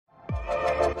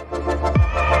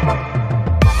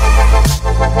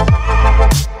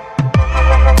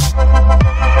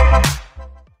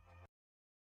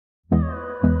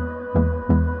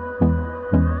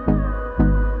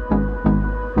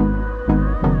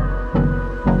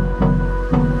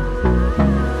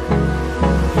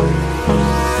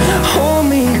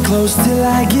close till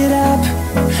I get up.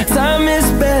 Time is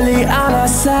barely on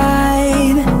our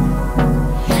side.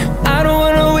 I don't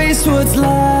wanna waste what's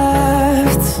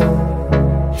left.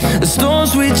 The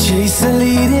storms we chase are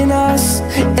leading us,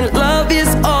 and love is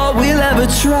all we'll ever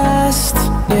trust.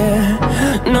 Yeah,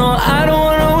 no, I don't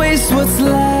wanna waste what's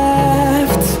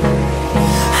left.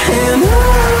 And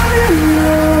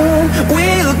on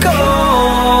we'll go,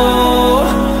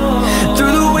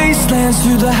 through the wastelands,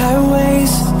 through the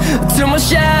highways, till my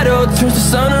shadow turns to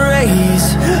sun rays.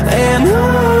 And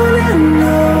on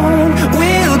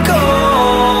we'll go,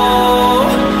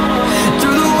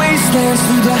 through the wastelands,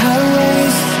 through the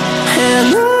highways,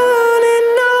 and on.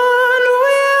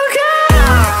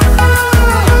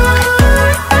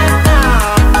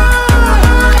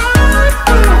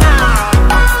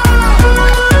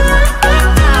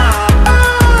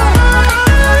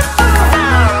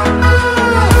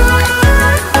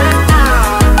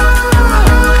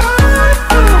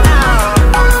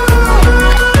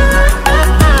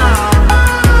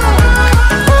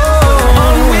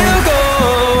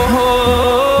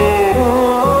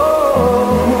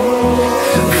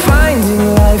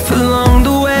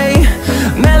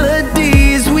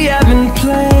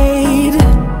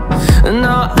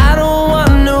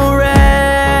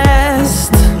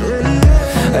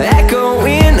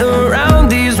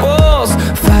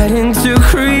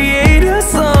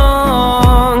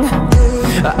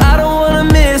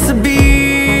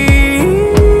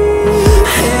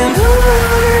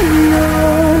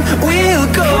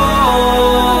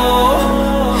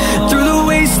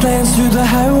 Through the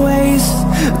highways,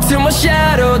 till my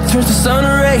shadow turns to sun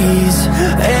rays.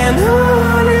 And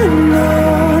on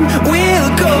we'll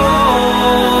go,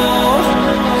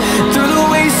 through the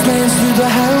wastelands, through the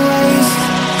highways,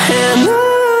 and on.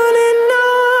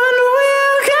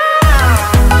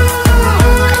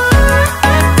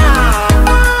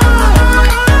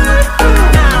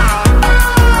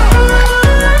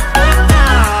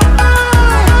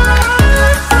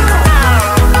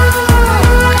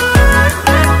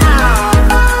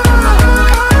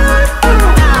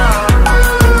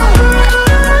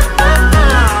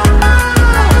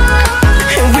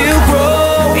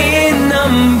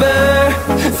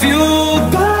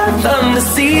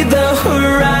 See the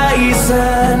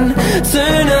horizon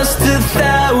turn us to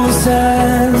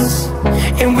thousands,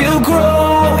 and we'll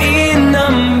grow in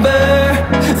number,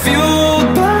 fueled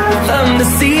by them to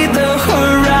see the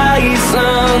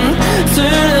horizon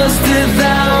turn us to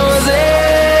thousands.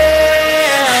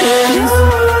 And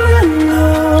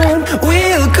on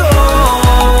we'll go,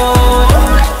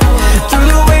 through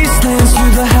the wastelands,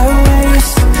 through the highways,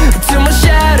 till my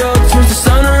shadow turns to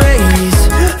sun rays.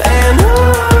 And on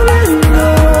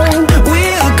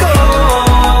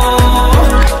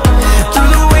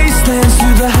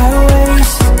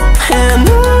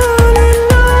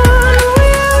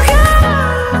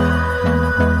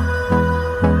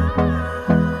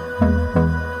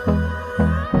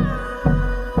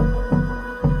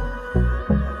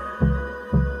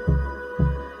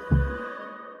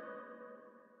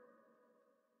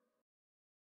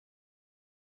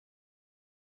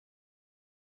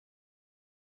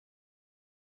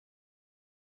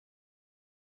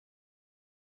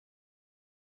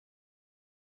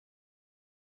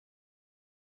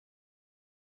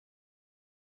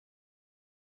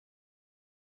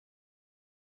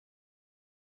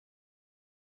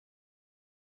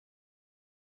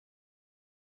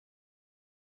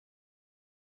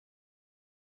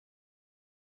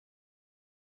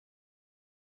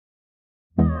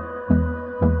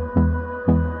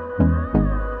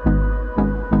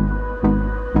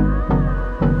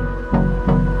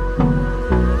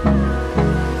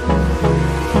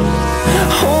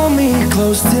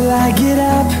close till I get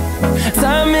up.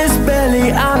 Time is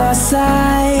barely on our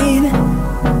side.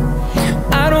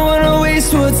 I don't wanna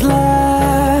waste what's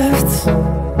left.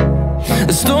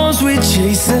 The storms we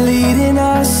chase are leading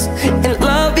us, and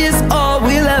love is all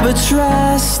we'll ever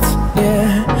trust. Yeah,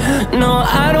 no,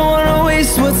 I don't wanna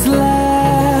waste what's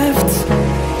left.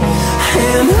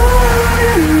 And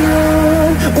on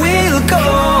we'll go,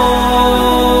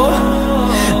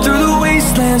 through the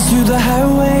wastelands, through the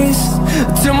highways,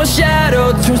 till my shadow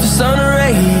turns to sun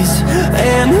rays.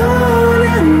 And on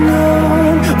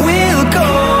we'll go,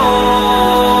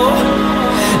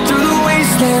 through the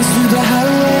wastelands, through the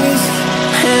highways,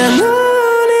 and on.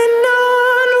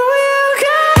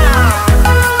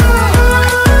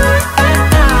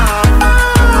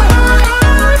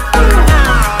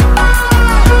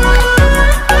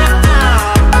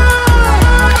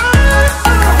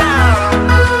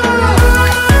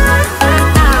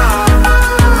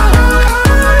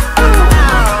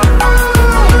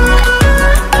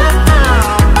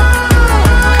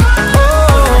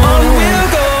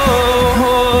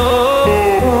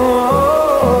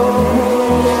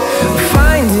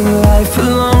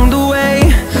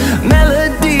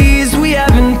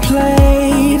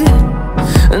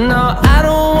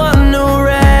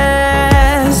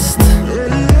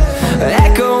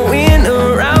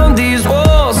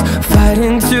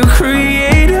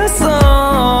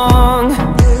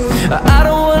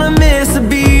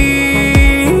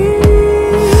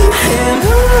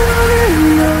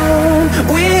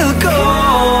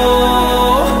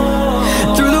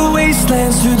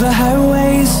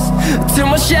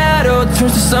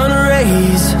 sun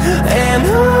rays. And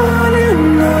on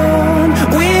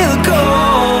we'll go,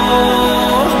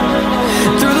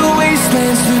 through the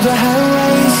wastelands, through the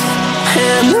highways.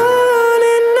 And on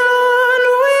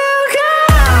we'll go.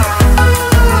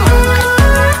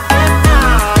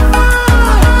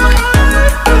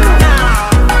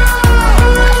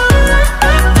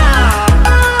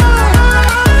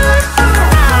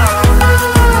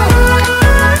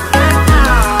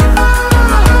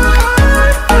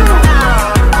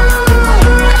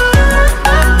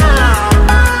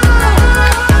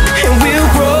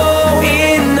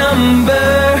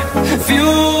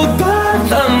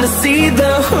 See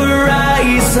the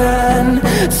horizon,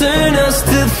 turn us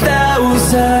to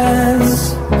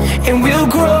thousands, and we'll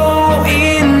grow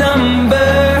in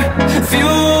number,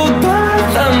 fueled by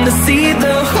them to see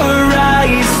the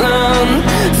horizon,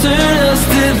 turn us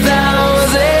to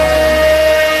thousands.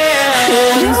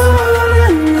 And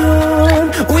on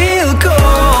we'll go,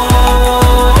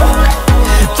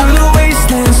 through the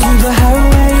wastelands, through the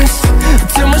highways,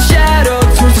 till my shadow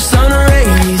turns to sun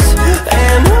rays.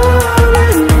 And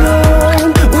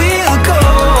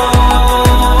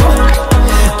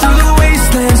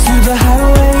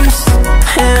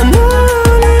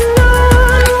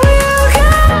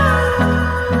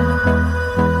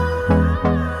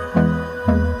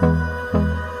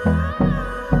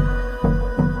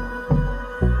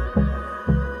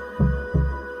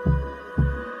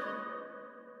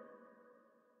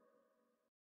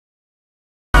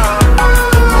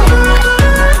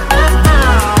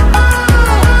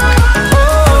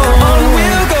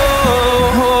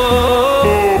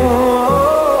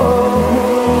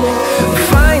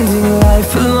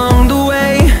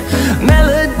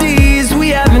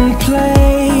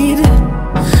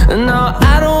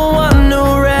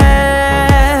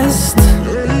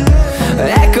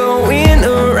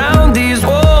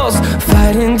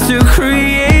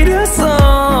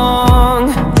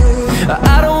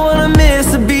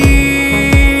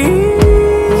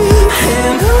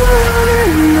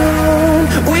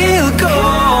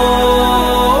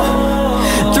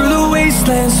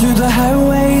through the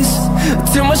highways,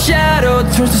 till my shadow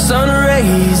turns to sun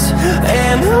rays.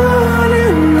 And on